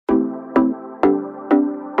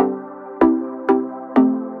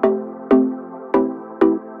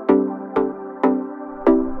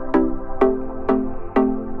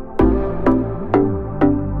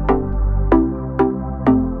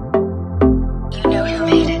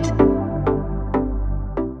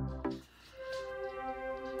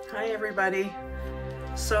everybody.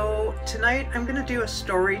 So tonight I'm going to do a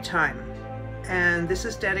story time, and this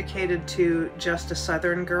is dedicated to Just a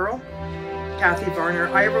Southern Girl, Kathy Varner.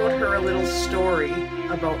 I wrote her a little story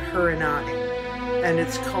about her and I, and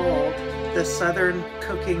it's called The Southern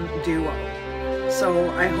Cooking Duo.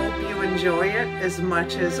 So I hope you enjoy it as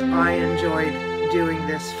much as I enjoyed doing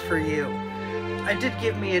this for you. It did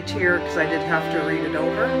give me a tear because I did have to read it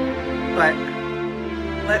over, but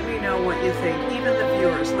let me know what you think. Even the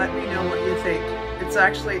viewers, let me know what you think. It's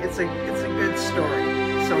a good story.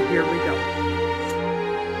 So here we go.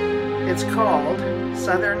 It's called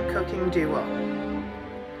Southern Cooking Duo.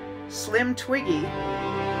 Slim Twiggy,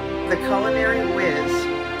 the culinary whiz,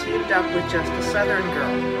 teamed up with Just a Southern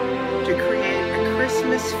Girl to create a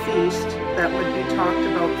Christmas feast that would be talked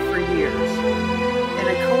about for years. In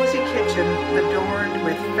a cozy kitchen adorned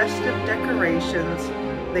with festive decorations,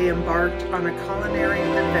 they embarked on a culinary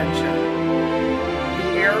adventure. The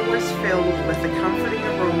air was filled with the comforting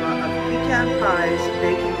aroma of pecan pies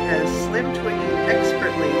baking as Slim Twiggy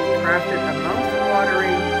expertly crafted a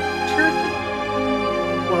mouth-watering turkey,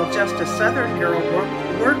 while Just a Southern Girl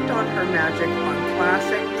worked on her magic on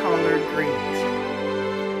classic collard greens.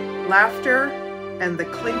 Laughter and the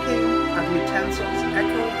clinking of utensils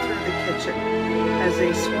echoed through the kitchen as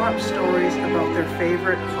they swapped stories about their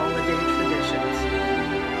favorite holiday traditions.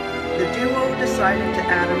 The duo decided to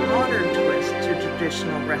add a modern twist to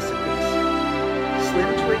traditional recipes. Slim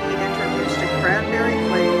Twiggy introduced a cranberry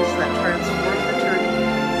glaze that transformed the turkey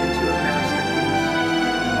into a masterpiece,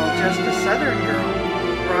 while Just a Southern Girl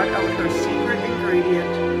brought out her secret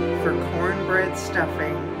ingredient for cornbread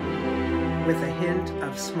stuffing with a hint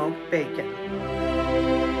of smoked bacon.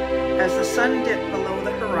 As the sun dipped below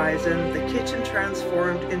the horizon, the kitchen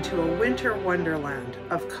transformed into a winter wonderland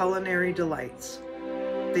of culinary delights.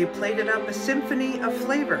 They plated up a symphony of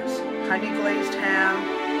flavors. Honey glazed ham,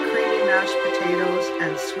 creamy mashed potatoes,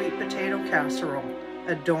 and sweet potato casserole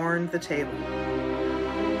adorned the table.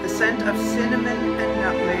 The scent of cinnamon and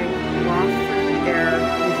nutmeg wafted through the air,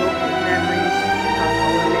 evoking memories of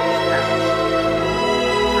holidays past.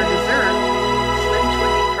 For dessert, Slim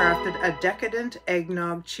Twiggy crafted a decadent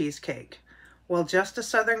eggnog cheesecake, while Just a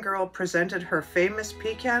Southern Girl presented her famous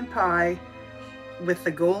pecan pie with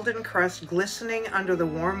the golden crust glistening under the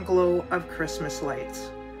warm glow of Christmas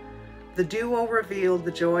lights. The duo revealed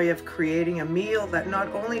the joy of creating a meal that not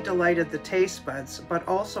only delighted the taste buds, but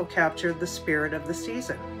also captured the spirit of the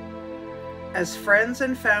season. As friends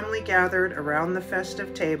and family gathered around the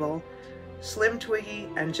festive table, Slim Twiggy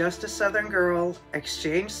and Just a Southern Girl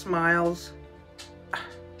exchanged smiles.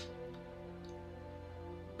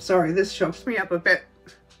 Sorry, this chokes me up a bit.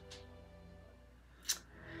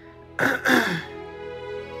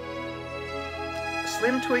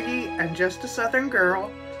 Slim Twiggy and Just a Southern Girl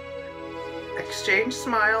exchanged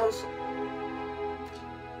smiles.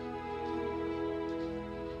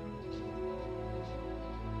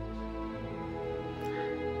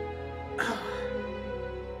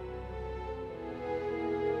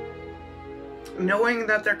 Knowing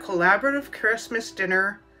that their collaborative Christmas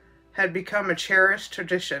dinner had become a cherished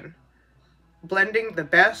tradition, blending the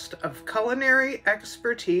best of culinary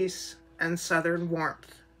expertise and Southern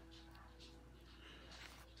warmth.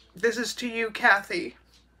 This is to you, Kathy.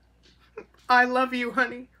 I love you,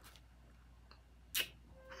 honey.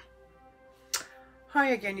 Hi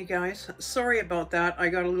again, you guys. Sorry about that. I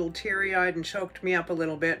got a little teary-eyed and choked me up a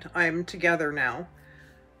little bit. I'm together now.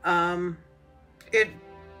 The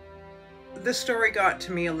story got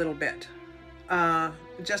to me a little bit.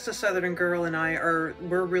 Just a Southern Girl and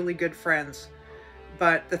we're really good friends.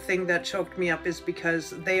 But the thing that choked me up is because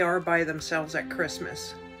they are by themselves at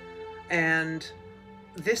Christmas. And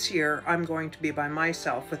this year, I'm going to be by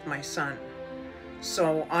myself with my son.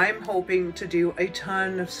 So I'm hoping to do a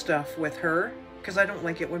ton of stuff with her, because I don't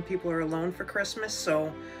like it when people are alone for Christmas.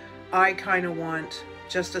 So I kind of want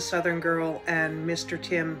Just a Southern Girl and Mr.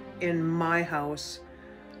 Tim in my house,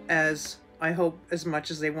 as I hope as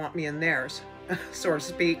much as they want me in theirs, so to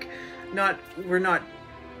speak.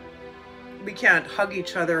 We can't hug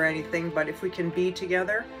each other or anything, but if we can be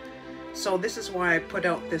together. So this is why I put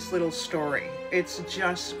out this little story. It's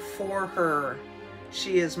just for her.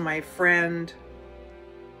 She is my friend.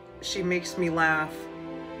 She makes me laugh.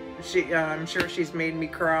 I'm sure she's made me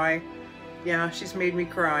cry. Yeah, she's made me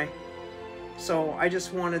cry. So I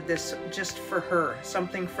just wanted this just for her.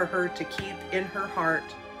 Something for her to keep in her heart,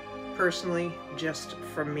 personally, just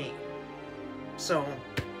from me. So,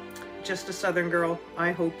 Just a Southern Girl,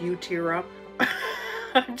 I hope you tear up.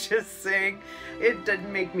 I'm just saying, it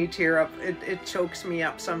didn't make me tear up. It chokes me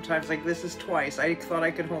up sometimes. Like, this is twice. I thought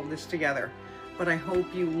I could hold this together. but I hope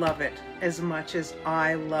you love it as much as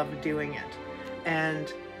I love doing it.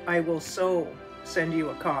 And I will so send you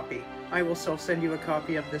a copy. I will so send you a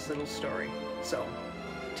copy of this little story. So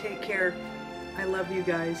take care. I love you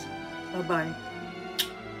guys. Bye-bye.